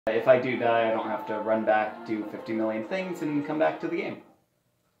If I do die, I don't have to run back, do 50 million things, and come back to the game.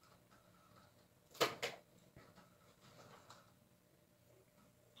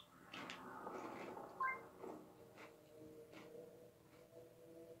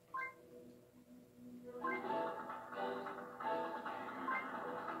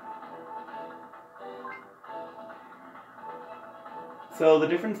 So the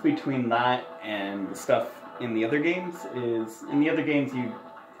difference between that and the stuff in the other games is, in the other games you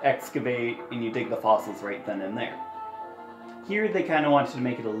excavate and you dig the fossils right then and there. Here they kind of wanted to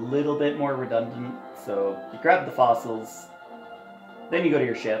make it a little bit more redundant, so you grab the fossils, then you go to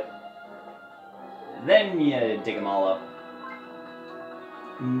your ship, then you dig them all up,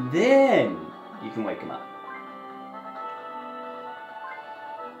 and then you can wake them up.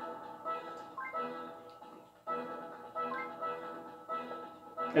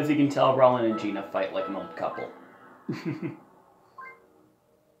 As you can tell, Rollin and Gina fight like an old couple.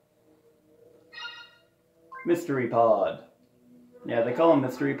 Mystery Pod. Yeah, they call them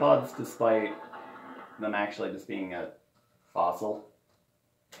mystery pods despite them actually just being a fossil.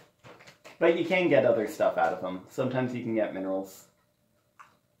 But you can get other stuff out of them. Sometimes you can get minerals.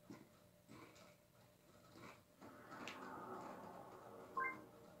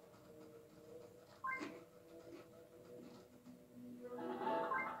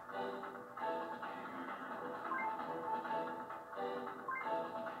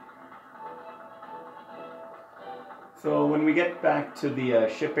 So when we get back to the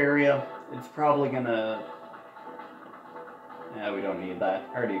ship area, it's probably gonna... Yeah, we don't need that.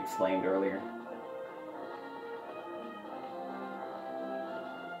 I already explained earlier.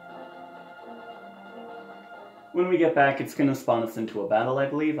 When we get back, it's gonna spawn us into a battle, I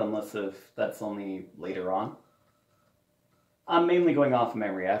believe, unless if that's only later on. I'm mainly going off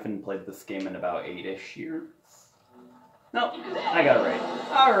memory. I haven't played this game in about 8-ish years. Nope, I got it right.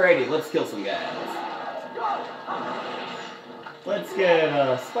 Alrighty, let's kill some guys. Let's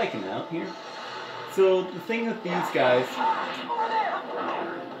get Spiking out here. So the thing with these guys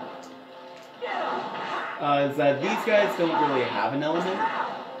is that these guys don't really have an element,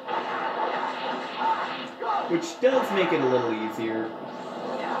 which does make it a little easier.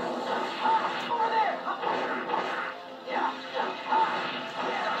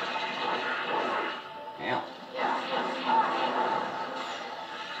 Ow.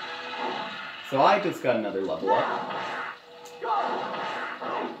 So I just got another level up.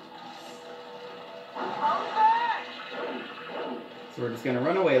 So we're just going to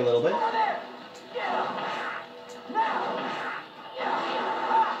run away a little bit.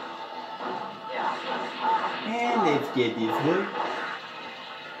 And let's get this way.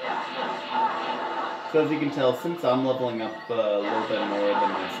 So as you can tell, since I'm leveling up a little bit more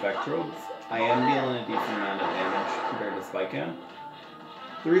than my Spectrobes, I am dealing a decent amount of damage compared to Spike.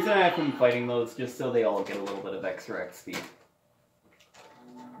 The reason I have been fighting those is just so they all get a little bit of extra XP.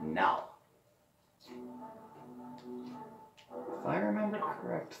 Now. If I remember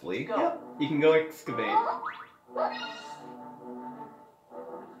correctly, yep, you can go excavate.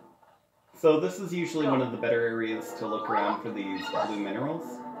 So this is usually one of the better areas to look around for these blue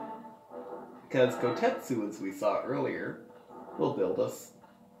minerals. Because Kotetsu, as we saw earlier, will build us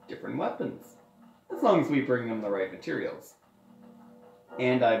different weapons. As long as we bring them the right materials.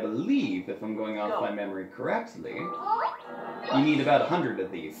 And I believe, if I'm going off my memory correctly, you need about 100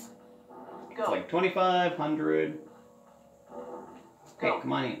 of these. It's like 2,500. Okay,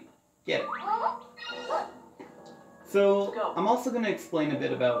 come on in. Get it. So, I'm also going to explain a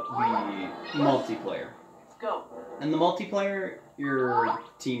bit about the multiplayer. In the multiplayer, your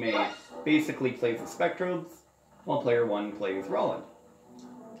teammate basically plays the Spectrobes, while player 1 plays Rollin.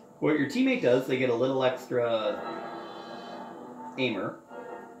 What your teammate does, they get a little extra aimer,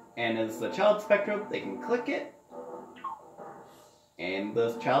 and as the child Spectrobe, they can click it, and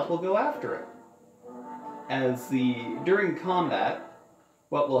the child will go after it. During combat,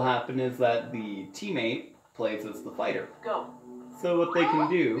 what will happen is that the teammate plays as the fighter. So what they can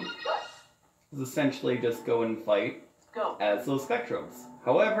do is essentially just go and fight as those Spectrobes.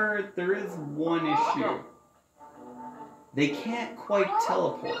 However, there is one issue. They can't quite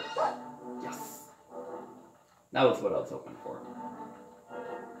teleport. Yes. That was what I was hoping for.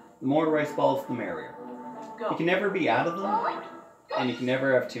 The more rice balls, the merrier. You can never be out of them, and you can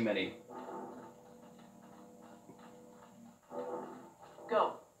never have too many.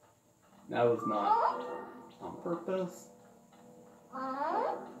 That was not on purpose.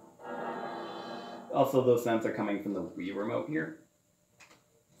 Also, those sounds are coming from the Wii remote here.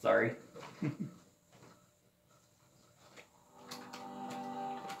 Sorry.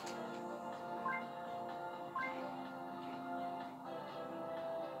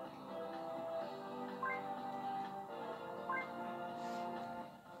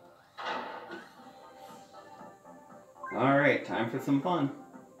 Alright, time for some fun.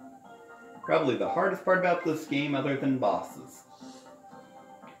 Probably the hardest part about this game other than bosses.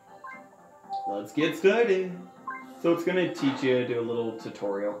 Let's get started. So it's going to teach you to do a little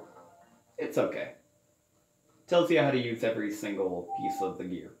tutorial. It's okay. Tells you how to use every single piece of the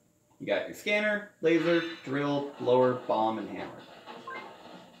gear. You got your scanner, laser, drill, blower, bomb, and hammer.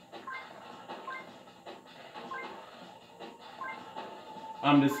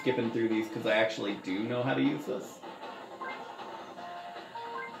 I'm just skipping through these because I actually do know how to use this.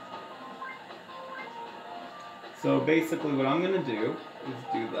 So basically what I'm going to do is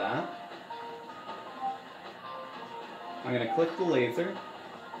do that. I'm going to click the laser.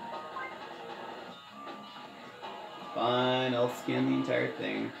 Fine, I'll scan the entire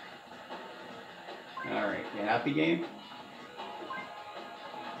thing. Alright, you happy, game?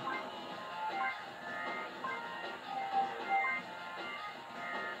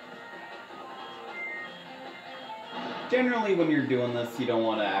 Generally, when you're doing this, you don't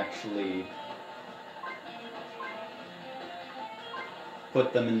want to actually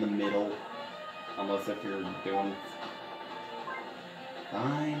put them in the middle, unless if you're doing...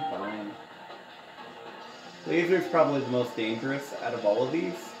 Fine, fine. Laser's probably the most dangerous out of all of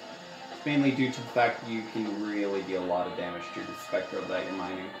these, mainly due to the fact that you can really deal a lot of damage to the Spectrobe that you're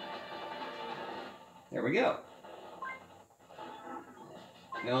mining. There we go.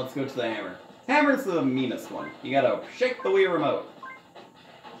 Now let's go to the hammer. Hammer's the meanest one. You gotta shake the Wii remote.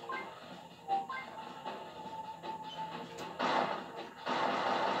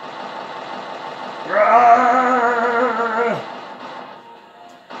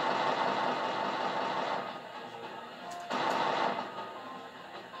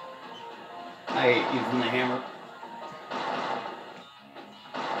 I hate using the hammer.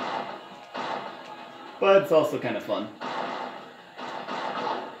 But it's also kind of fun.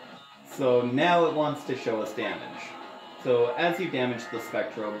 So now it wants to show us damage. So as you damage the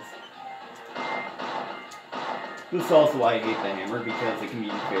Spectrobes, this is also why I hate the hammer, because it can be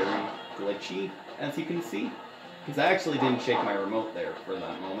very glitchy, as you can see. Because I actually didn't shake my remote there for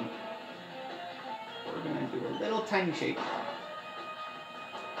that moment. We're going to do a little tiny shake.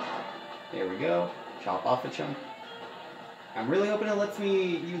 There we go. Chop off a chunk. I'm really hoping it lets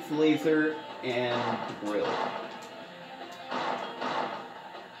me use laser and drill.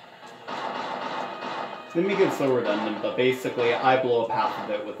 It's going to make it so redundant, but basically I blow up half of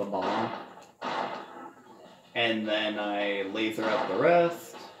it with a bomb. And then I laser out the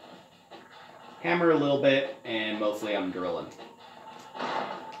rest. Hammer a little bit, and mostly I'm drilling.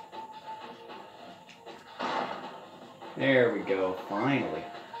 There we go, finally.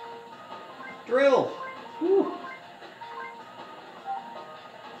 Drill! Woo.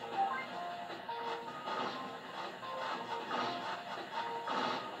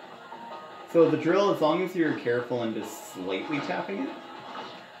 So the drill, as long as you're careful and just slightly tapping it,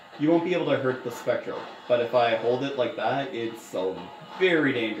 you won't be able to hurt the Spectro. But if I hold it like that, it's a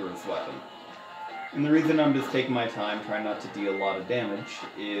very dangerous weapon. And the reason I'm just taking my time, trying not to deal a lot of damage,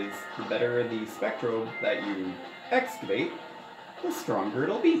 is the better the Spectro that you excavate, the stronger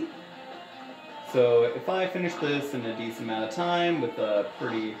it'll be. So if I finish this in a decent amount of time with a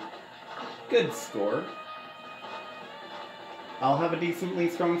pretty good score, I'll have a decently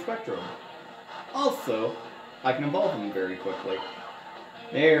strong Spectro. Also, I can evolve them very quickly.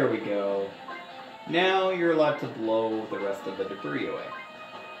 There we go. Now you're allowed to blow the rest of the debris away.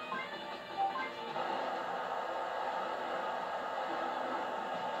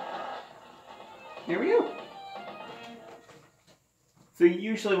 There we go. So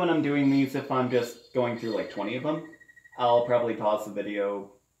usually when I'm doing these, if I'm just going through like 20 of them, I'll probably pause the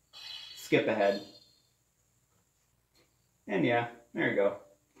video, skip ahead. And yeah, there you go.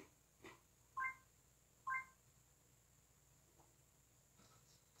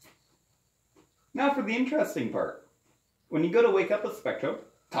 Now for the interesting part. When you go to wake up a Spectro,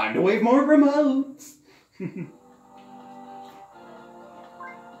 time to wave more remotes!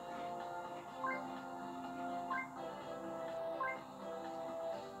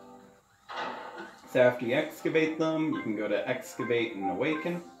 So after you excavate them, you can go to excavate and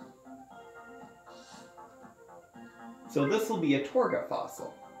awaken. So this will be a Torga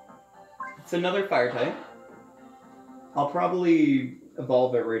fossil. It's another fire type. I'll probably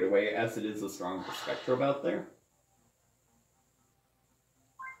evolve it right away, as it is a strong Spectrobe out there.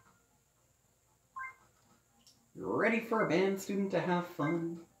 You're ready for a band student to have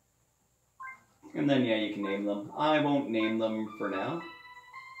fun. And then yeah, you can name them. I won't name them for now.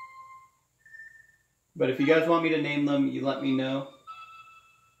 But if you guys want me to name them, you let me know.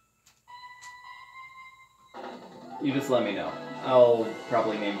 You just let me know. I'll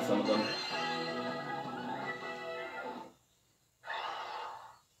probably name some of them.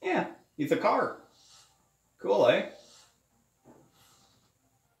 He's a car. Cool, eh?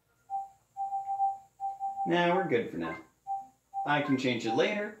 Nah, we're good for now. I can change it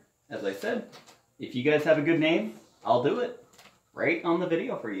later, as I said. If you guys have a good name, I'll do it. Right on the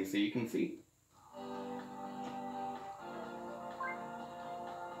video for you so you can see.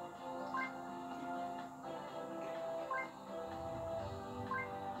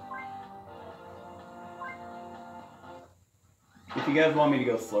 If you guys want me to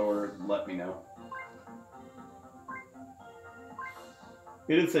go slower, let me know.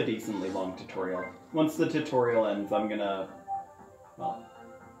 It is a decently long tutorial. Once the tutorial ends, I'm gonna... Well,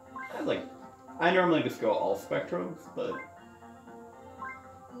 I normally just go all Spectrobes, but...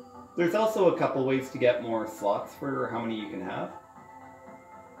 There's also a couple ways to get more slots for how many you can have.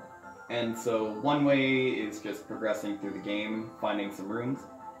 And so one way is just progressing through the game, finding some rooms.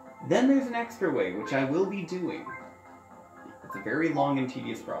 Then there's an extra way, which I will be doing. It's a very long and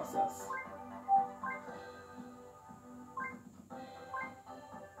tedious process.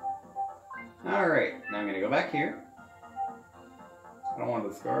 Alright, now I'm going to go back here. I don't want to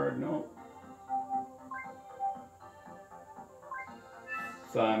discard, no.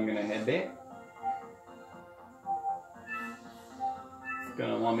 So I'm going to head back. It's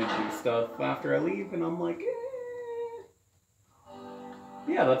going to want me to do stuff after I leave, and I'm like, eh.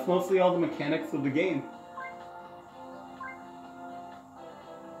 Yeah, that's mostly all the mechanics of the game.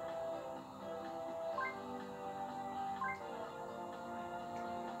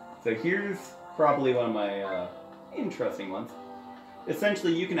 So here's probably one of my interesting ones.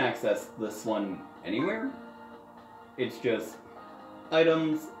 Essentially, you can access this one anywhere. It's just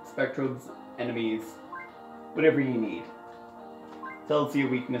items, Spectrobes, enemies, whatever you need. Tells you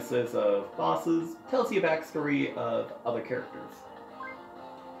weaknesses of bosses, tells you a backstory of other characters.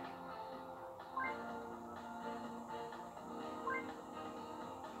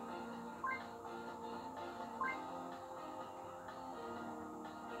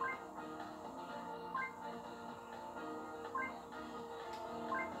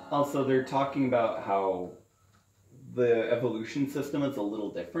 Also, they're talking about how the evolution system is a little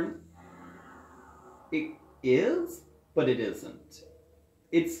different. It is, but it isn't.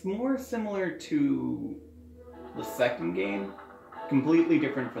 It's more similar to the second game, completely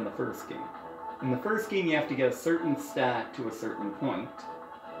different from the first game. In the first game, you have to get a certain stat to a certain point,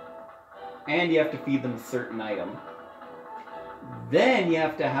 and you have to feed them a certain item. Then you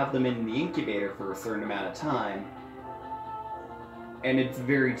have to have them in the incubator for a certain amount of time, and it's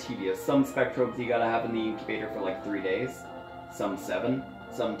very tedious. Some Spectrobes you gotta have in the incubator for like 3 days, some 7,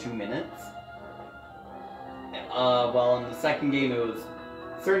 some 2 minutes. Well, in the second game it was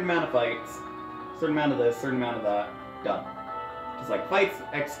a certain amount of fights, certain amount of this, certain amount of that, done. Just like fights,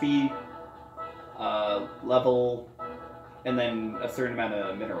 XP, level, and then a certain amount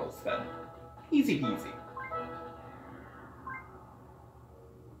of minerals fed. Easy peasy.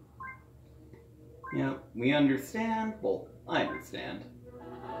 Yeah, we understand. Well, I understand.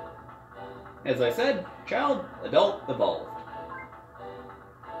 As I said, child, adult, evolved.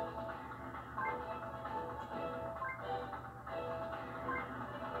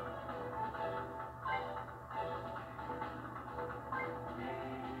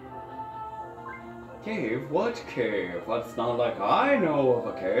 Cave? What cave? It's not like I know of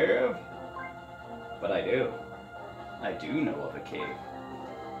a cave. But I do. I do know of a cave.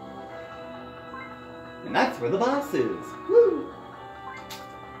 And that's where the boss is. Woo!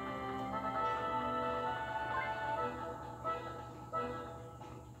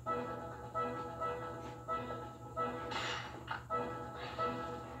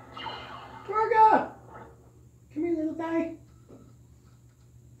 Torga! Come here, little guy.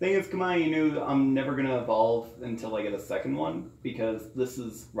 Thing is, come on, you knew I'm never gonna evolve until I get a second one, because this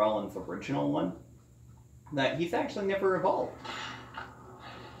is Roland's original one. That he's actually never evolved.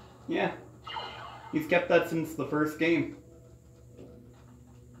 Yeah. He's kept that since the first game.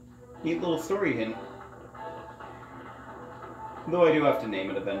 Neat little story hint. Though I do have to name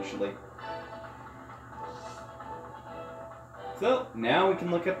it eventually. So, now we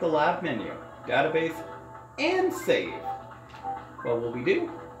can look at the lab menu, database, and save. What will we do?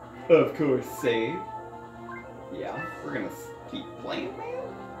 Of course, save. Yeah, we're gonna keep playing, man.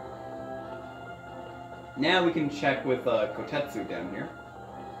 Now we can check with Kotetsu down here.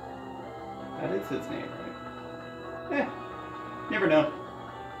 That is his name, right? Eh, never know.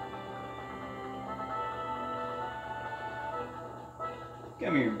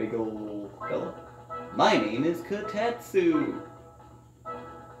 Come here, big old fella. My name is Kotetsu.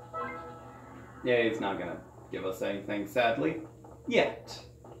 Yeah, he's not gonna give us anything, sadly. Yet.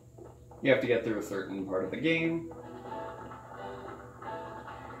 You have to get through a certain part of the game.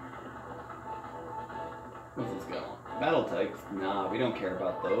 Battle types? Nah, we don't care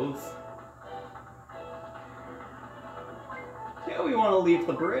about those. Yeah, we want to leave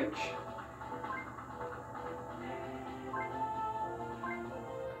the bridge.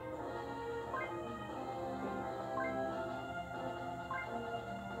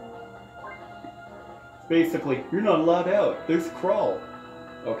 Basically, you're not allowed out. There's Crawl.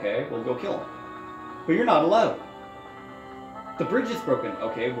 Okay, we'll go kill him. But you're not allowed. The bridge is broken.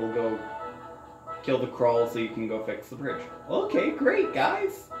 Okay, we'll go kill the Crawl so you can go fix the bridge. Okay, great,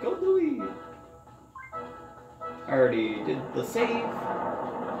 guys. Go Louie. Already did the save.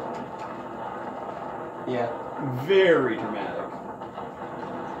 Yeah, very dramatic.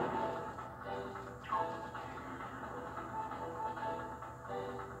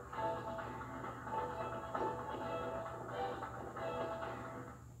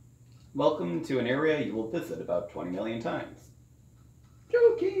 Welcome to an area you will visit about 20 million times.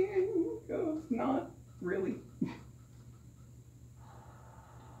 Joking! Oh, not really.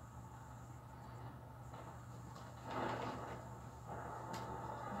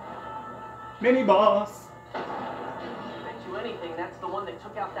 Mini boss! Bet you anything, that's the one that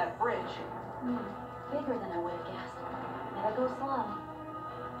took out that bridge. Bigger than I would have guessed. Never go slow.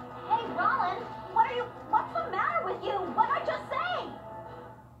 Hey, Rollin! What's the matter with you? What'd I just say?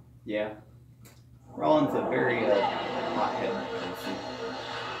 Yeah. Rollin's a very hot-headed person.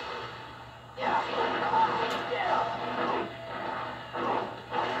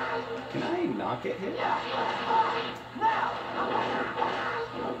 Can I not get hit?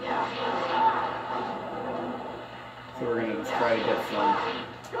 So we're gonna just try to get some.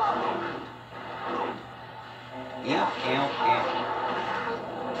 Ow, ow, ow.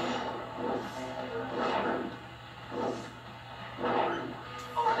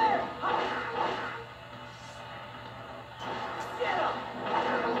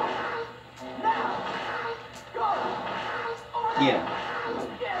 Get him.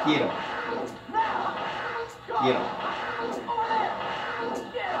 Get him. Get him.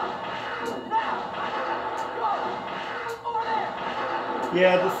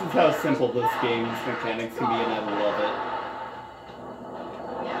 Yeah, this is how simple this game's mechanics can be, and I love it.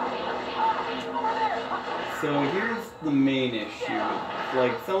 So here's the main issue.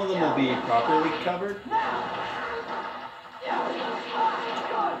 Like, some of them will be properly covered.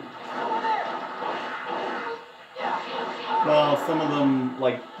 Well, some of them,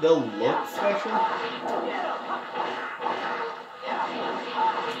 like, they'll look special.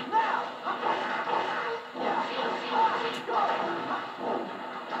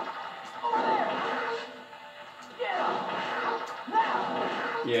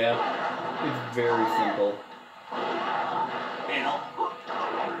 Yeah, it's very simple.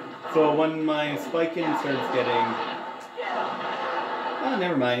 So when my Spike-In starts getting... Oh,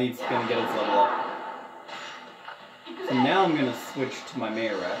 never mind, he's gonna get his level up. So now I'm gonna switch to my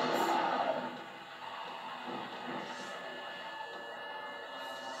Mayorex.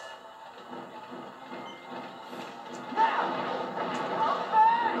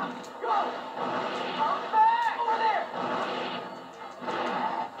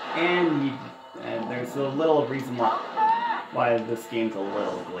 And there's a little reason why this game's a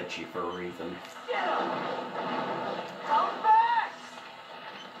little glitchy for a reason.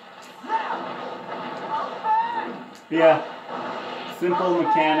 Yeah, simple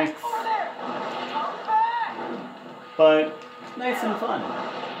mechanics, but nice and fun.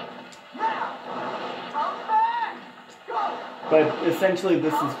 But essentially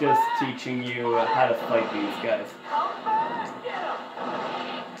this is just teaching you how to fight these guys.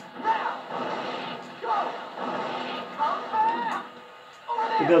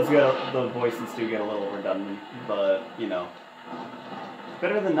 It does get, the voices do get a little redundant, but, you know,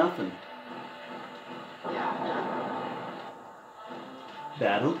 better than nothing.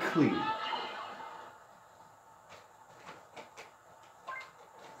 Battle clear.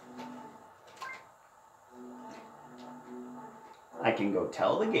 I can go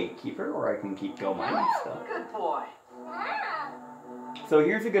tell the gatekeeper, or I can keep going mining stuff. Good boy. So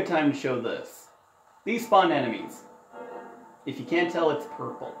here's a good time to show this. These spawn enemies. If you can't tell, it's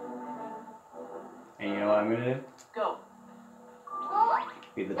purple. And you know what I'm gonna do? Go.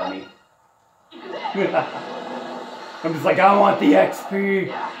 Be the dummy. I'm just like, I want the XP!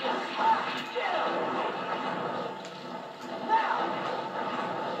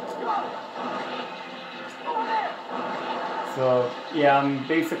 So, yeah, I'm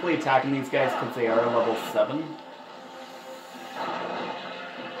basically attacking these guys because they are level 7.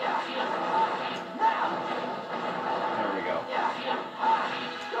 There we go.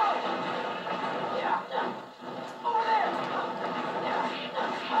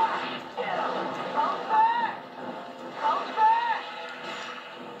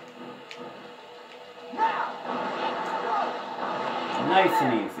 Nice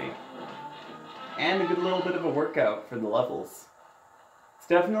and easy. And a good little bit of a workout for the levels. It's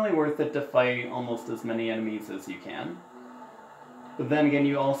definitely worth it to fight almost as many enemies as you can. But then again,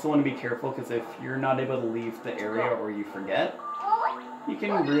 you also want to be careful, because if you're not able to leave the area or you forget, you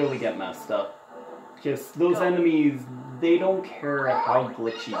can really get messed up. Because those enemies, they don't care how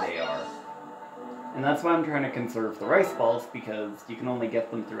glitchy they are. And that's why I'm trying to conserve the rice balls, because you can only get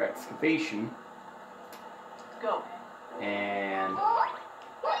them through excavation. And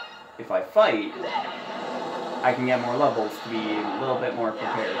if I fight, I can get more levels to be a little bit more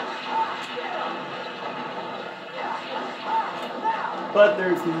prepared. But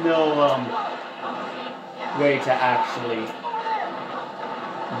there's no way to actually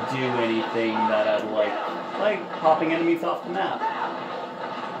do anything that I'd like popping enemies off the map.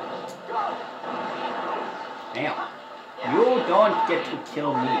 Damn. You don't get to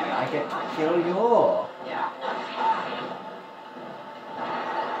kill me, I get to kill you.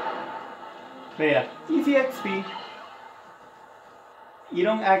 But yeah, easy XP. You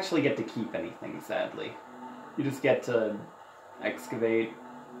don't actually get to keep anything, sadly. You just get to excavate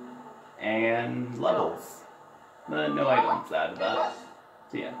and levels. But no items out of that.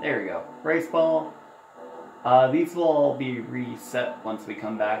 So yeah, there we go. Rice ball. These will all be reset once we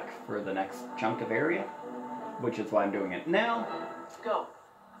come back for the next chunk of area, which is why I'm doing it now. Go.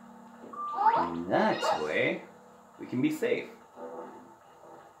 And that way, we can be safe.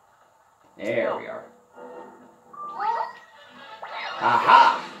 There we are.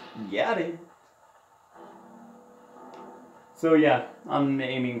 Aha! Got it. So yeah, I'm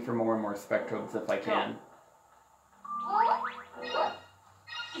aiming for more and more Spectrobes if I can.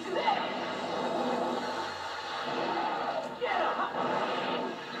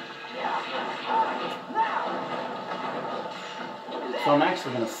 So I'm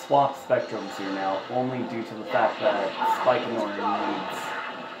actually going to swap Spectrobes here now, only due to the fact that Spike and Order needs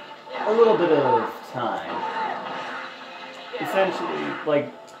a little bit of time. Essentially,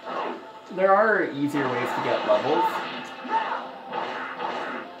 like, there are easier ways to get levels.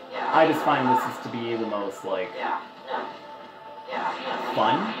 I just find this is to be the most, like,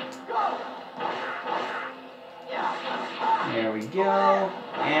 fun. There we go.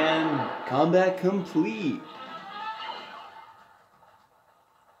 And combat complete.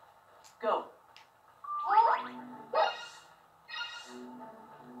 Go.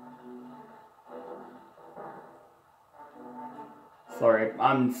 Sorry,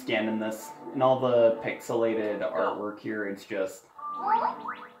 I'm scanning this. And all the pixelated artwork here, it's just...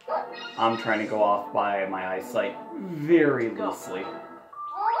 I'm trying to go off by my eyesight very loosely.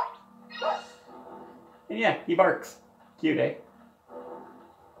 And yeah, he barks. Cute, eh?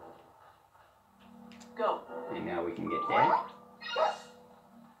 Go. And now we can get that.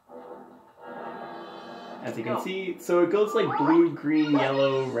 As you can see, so it goes like blue, green,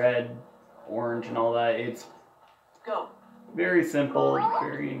 yellow, red, orange, and all that. It's very simple,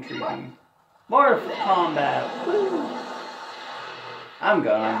 very intriguing. More combat! Woo! I'm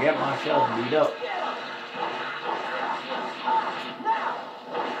gonna get myself beat up.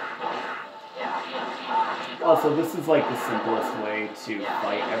 Also, this is like the simplest way to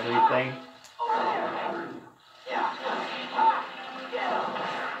fight everything.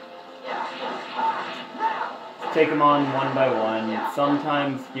 Take them on one by one.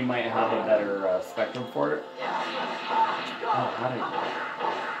 Sometimes you might have a better spectrum for it. Oh, how did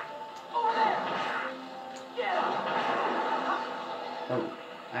Oh,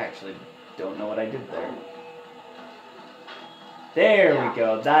 I actually don't know what I did there. There we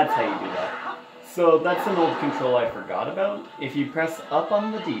go. That's how you do that. So that's an old control I forgot about. If you press up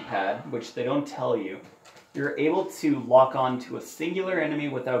on the D-pad, which they don't tell you, you're able to lock on to a singular enemy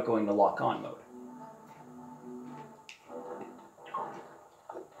without going to lock-on mode.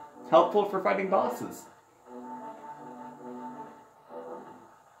 Helpful for fighting bosses.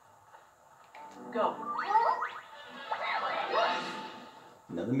 Go.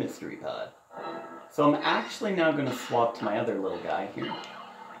 Another mystery pod. So I'm actually now going to swap to my other little guy here,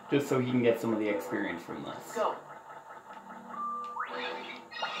 just so he can get some of the experience from this. Go.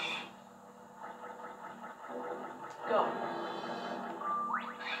 Go.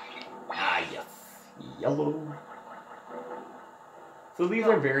 Ah, yes. Yellow. So these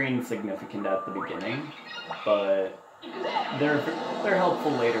are very insignificant at the beginning, but they're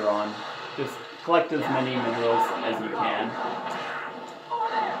helpful later on. Just collect as many minerals as you can.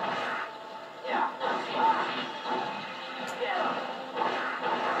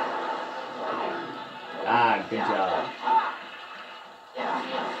 Ah, good job.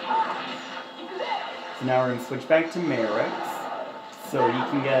 So now we're going to switch back to Merrick's, so you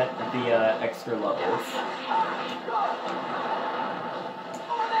can get the extra levels.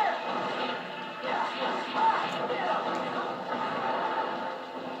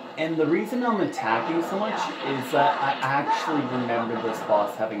 And the reason I'm attacking so much is that I actually remember this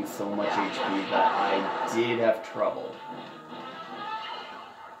boss having so much HP that I did have trouble.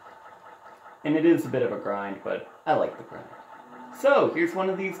 And it is a bit of a grind, but I like the grind. So, here's one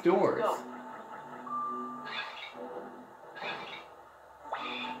of these doors.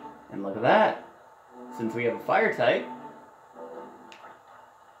 And look at that. Since we have a fire type,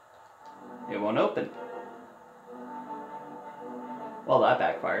 it won't open. Well, that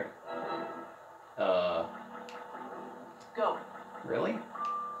backfired. Go. Really?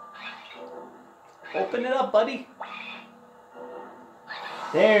 Open it up, buddy.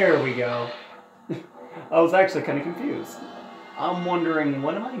 There we go. I was actually kind of confused. I'm wondering,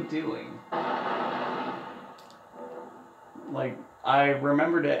 what am I doing? Like, I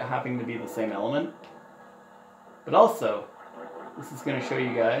remembered it having to be the same element. But also, this is going to show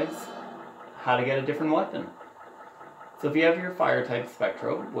you guys how to get a different weapon. So if you have your fire type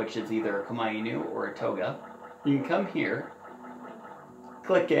Spectrobe, which is either a Komainu or a Toga, you can come here,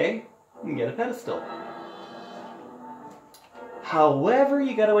 click A, and get a pedestal. However,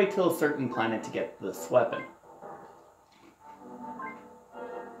 you gotta wait till a certain planet to get this weapon.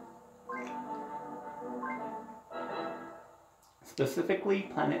 Specifically,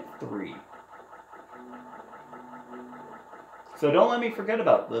 planet 3. So don't let me forget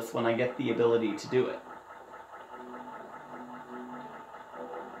about this when I get the ability to do it.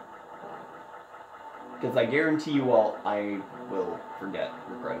 Because I guarantee you all, I will forget,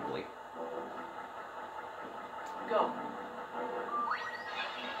 regrettably. Go.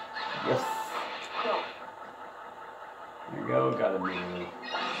 Yes. Go. There we go, got a new...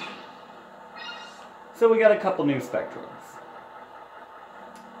 So we got a couple new Spectrobes.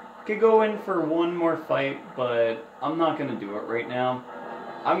 Could go in for one more fight, but I'm not going to do it right now.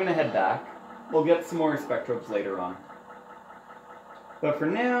 I'm going to head back. We'll get some more Spectrobes later on. But for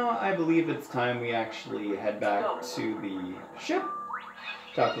now, I believe it's time we actually head back to the ship,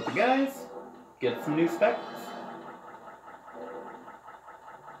 talk with the guys, get some new specs.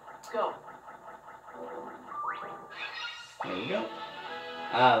 Go. There we go.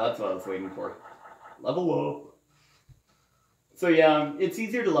 Ah, that's what I was waiting for. Level up. So yeah, it's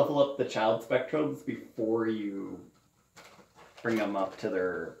easier to level up the child Spectrobes before you bring them up to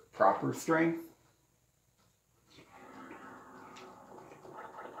their proper strength.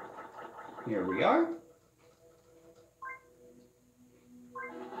 Here we are.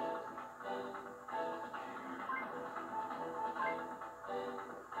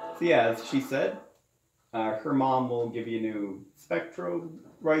 So yeah, as she said, her mom will give you new Spectrobe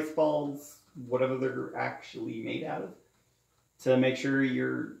rice balls, whatever they're actually made out of, to make sure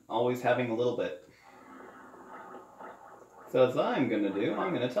you're always having a little bit. So as I'm going to do,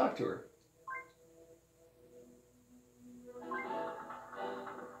 I'm going to talk to her.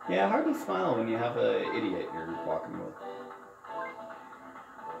 Yeah, hard to smile when you have an idiot you're walking with.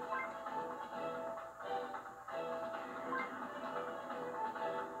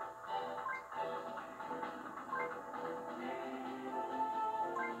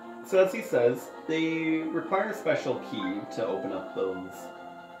 So as he says, they require a special key to open up those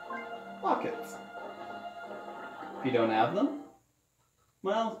lockets. If you don't have them,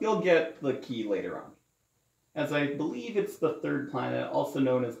 well, you'll get the key later on. As I believe it's the third planet, also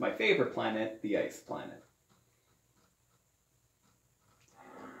known as my favorite planet, the Ice Planet.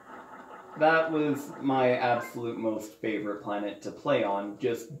 That was my absolute most favorite planet to play on,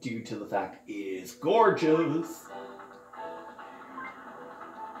 just due to the fact it is gorgeous.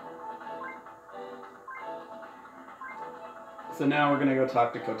 So now we're gonna go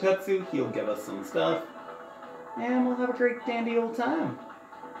talk to Kotetsu, he'll give us some stuff, and we'll have a great dandy old time.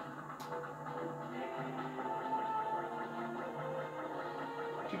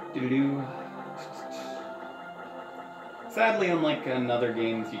 Sadly, unlike in other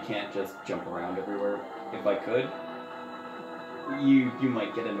games, you can't just jump around everywhere. If I could, you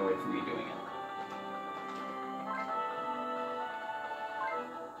might get annoyed from me doing it.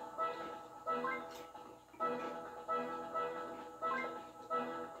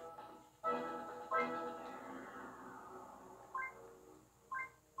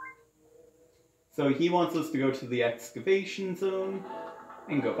 So he wants us to go to the excavation zone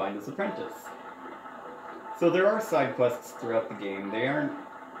and go find his apprentice. So there are side quests throughout the game. They aren't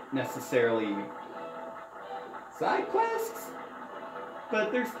necessarily side quests,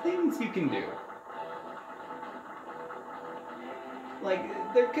 but there's things you can do.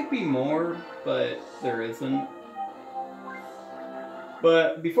 Like, there could be more, but there isn't.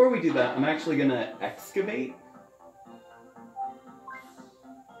 But before we do that, I'm actually gonna excavate.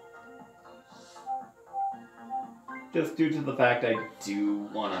 Just due to the fact I do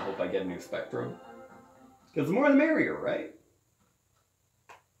want to hope I get a new Spectrum. Because the more the merrier, right?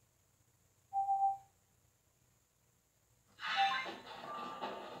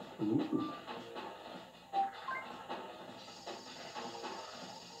 Ooh.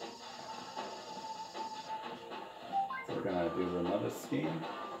 So we're gonna do another scheme.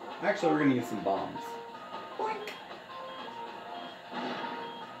 Actually, we're gonna use some bombs. Boink.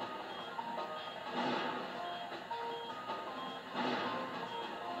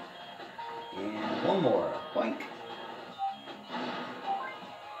 And one more. Boink.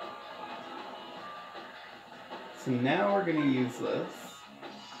 So now we're gonna use this.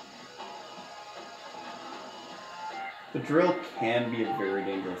 The drill can be a very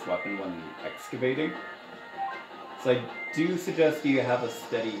dangerous weapon when excavating. So I do suggest you have a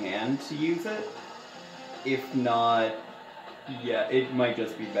steady hand to use it. If not, yeah, it might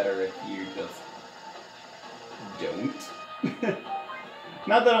just be better if you just don't.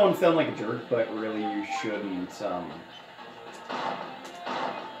 Not that I want to sound like a jerk, but really you shouldn't,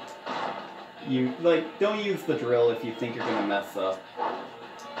 don't use the drill if you think you're gonna mess up.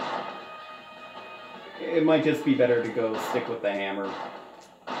 It might just be better to go stick with the hammer.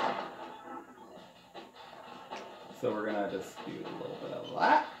 So we're gonna just do a little bit of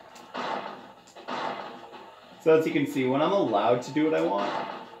that. So as you can see, when I'm allowed to do what I want,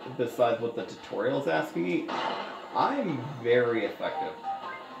 besides what the tutorial's asking me, I'm very effective.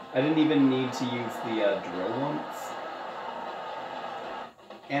 I didn't even need to use the drill once.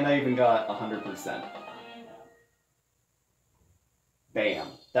 And I even got 100%. Bam.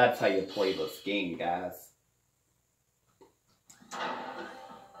 That's how you play this game, guys.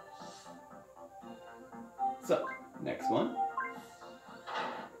 So, next one.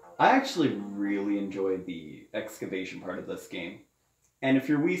 I actually really enjoyed the excavation part of this game. And if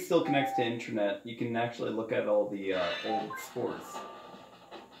your Wii still connects to internet, you can actually look at all the old scores.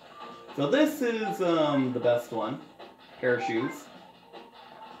 So this is the best one. Pair of shoes.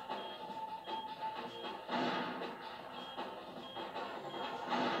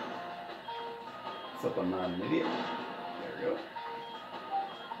 So I'm not an idiot. There we go.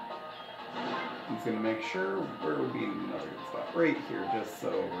 I'm just gonna make sure where would be another good spot. Right here, just so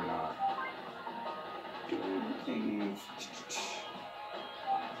we're not doing things.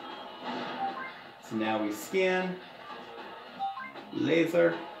 So now we scan.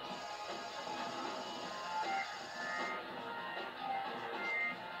 Laser.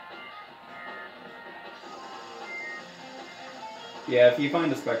 Yeah, if you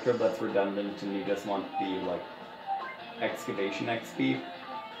find a Spectrobe that's redundant and you just want the, like, excavation XP,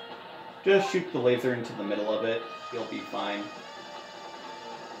 just shoot the laser into the middle of it. You'll be fine.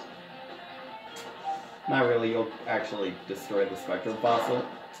 Not really, you'll actually destroy the Spectrobe fossil,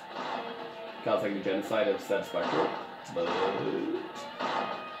 causing the genocide of said Spectrobe. But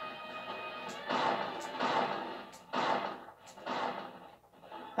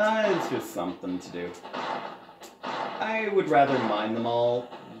it's just something to do. I would rather mine them all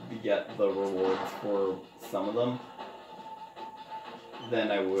to get the rewards for some of them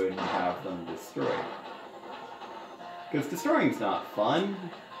than I would have them destroyed. Because destroying's not fun.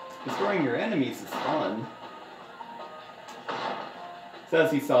 Destroying your enemies is fun. So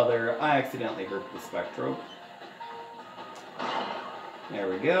as you saw there, I accidentally hurt the Spectrobe. There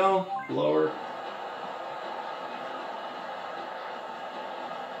we go. Lower.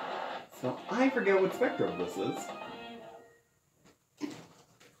 So I forget what Spectrobe this is.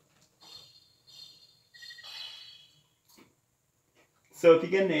 So if you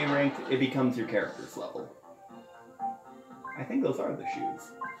get an A rank, it becomes your character's level. I think those are the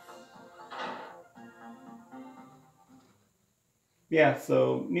shoes. Yeah,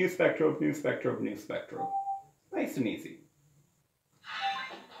 so new Spectrobe, new Spectrobe, new Spectrobe. Nice and easy.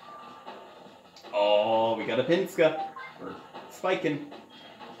 Oh, we got a Pinska. We're spiking.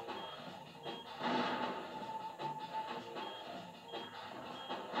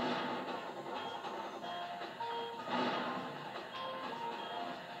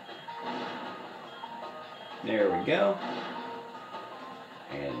 There we go.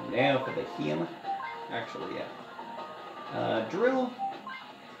 And now for the hem. Actually, yeah. Drill.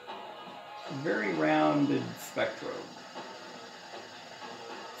 Very rounded Spectrobe.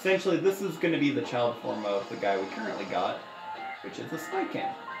 Essentially, this is going to be the child form of the guy we currently got, which is a spy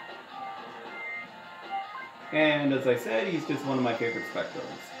cam. And as I said, he's just one of my favorite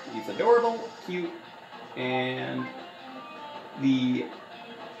Spectrobes. He's adorable, cute, and the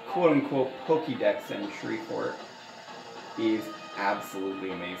quote-unquote Pokédex entry for it is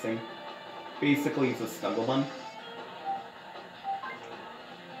absolutely amazing. Basically, he's a Snugglebun.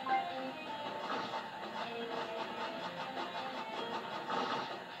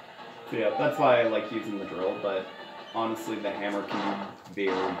 So yeah, that's why I like using the drill, but honestly the hammer can be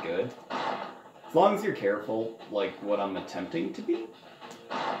very good. As long as you're careful, like what I'm attempting to be.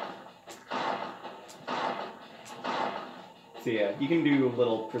 So yeah, you can do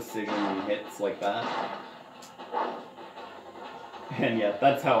little precision hits like that. And yeah,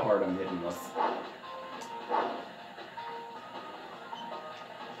 that's how hard I'm hitting this.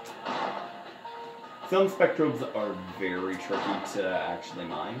 Some Spectrobes are very tricky to actually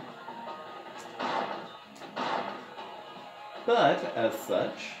mine. But, as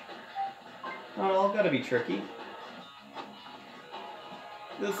such, not all gotta be tricky.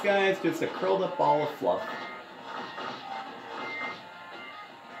 This guy is just a curled up ball of fluff.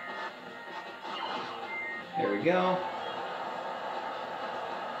 There we go.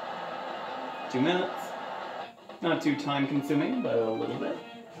 2 minutes. Not too time consuming, but a little bit.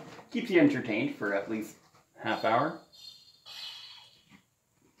 Keeps you entertained for at least half hour.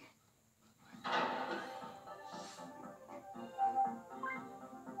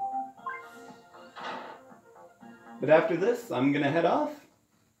 But after this, I'm gonna head off.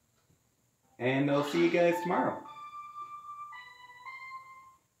 And I'll see you guys tomorrow.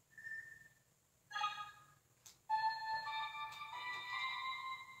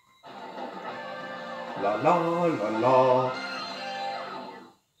 La la la la.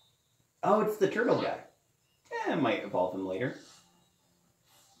 Oh, it's the turtle guy. I might evolve him later.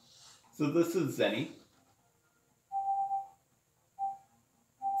 So this is Zenny.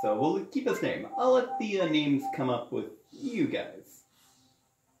 So we'll keep his name. I'll let the names come up with you guys.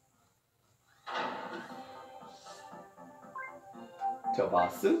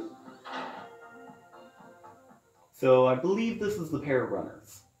 Tobasu. So I believe this is the pair of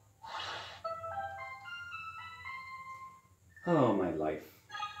runners. Oh, my life.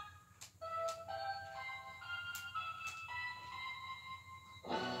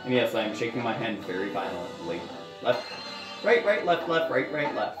 And yes, I am shaking my hand very violently. Left, right, left,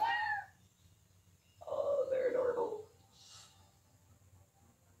 right, left. Oh, they're adorable.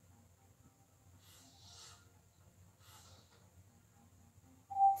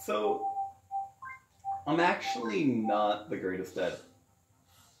 So, I'm actually not the greatest at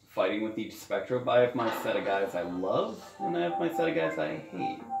fighting with each Spectrobe. I have my set of guys I love, and I have my set of guys I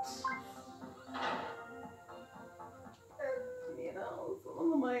hate. You know, some of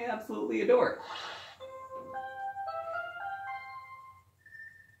them I absolutely adore.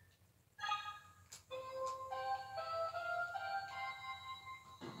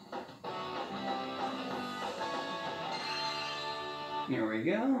 There we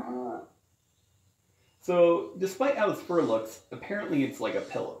go. So, despite how his fur looks, apparently it's like a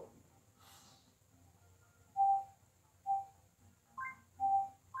pillow.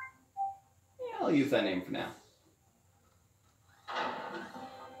 Yeah, I'll use that name for now.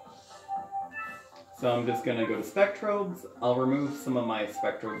 So I'm just gonna go to Spectrobes. I'll remove some of my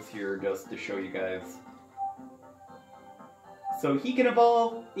Spectrobes here just to show you guys. So he can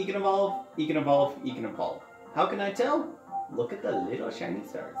evolve, he can evolve, he can evolve, he can evolve. How can I tell? Look at the little shiny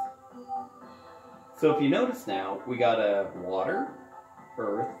stars. So if you notice now, we got a water,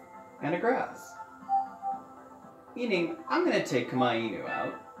 earth, and a grass. Meaning, I'm going to take Kamainu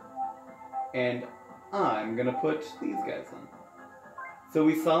out, and I'm going to put these guys on. So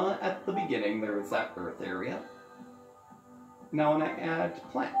we saw at the beginning there was that earth area. Now when I add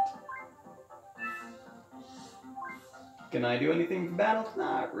plant. Can I do anything for battle?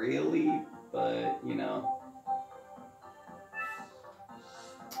 Not really, but you know.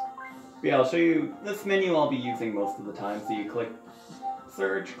 But yeah, I'll show you this menu I'll be using most of the time. So you click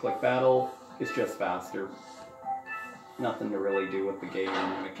search, click battle, it's just faster. Nothing to really do with the game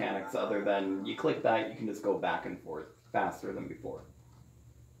mechanics other than you click that, you can just go back and forth faster than before.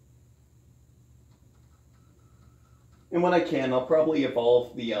 And when I can, I'll probably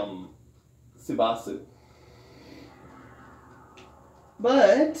evolve the Subasu.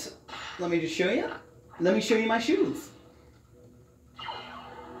 But let me just show you. Let me show you my shoes.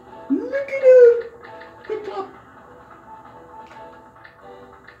 Look at him! Good job.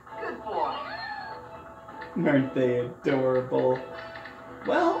 Good boy. Aren't they adorable?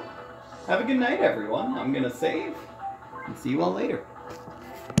 Well, have a good night, everyone. I'm gonna save and see you all later.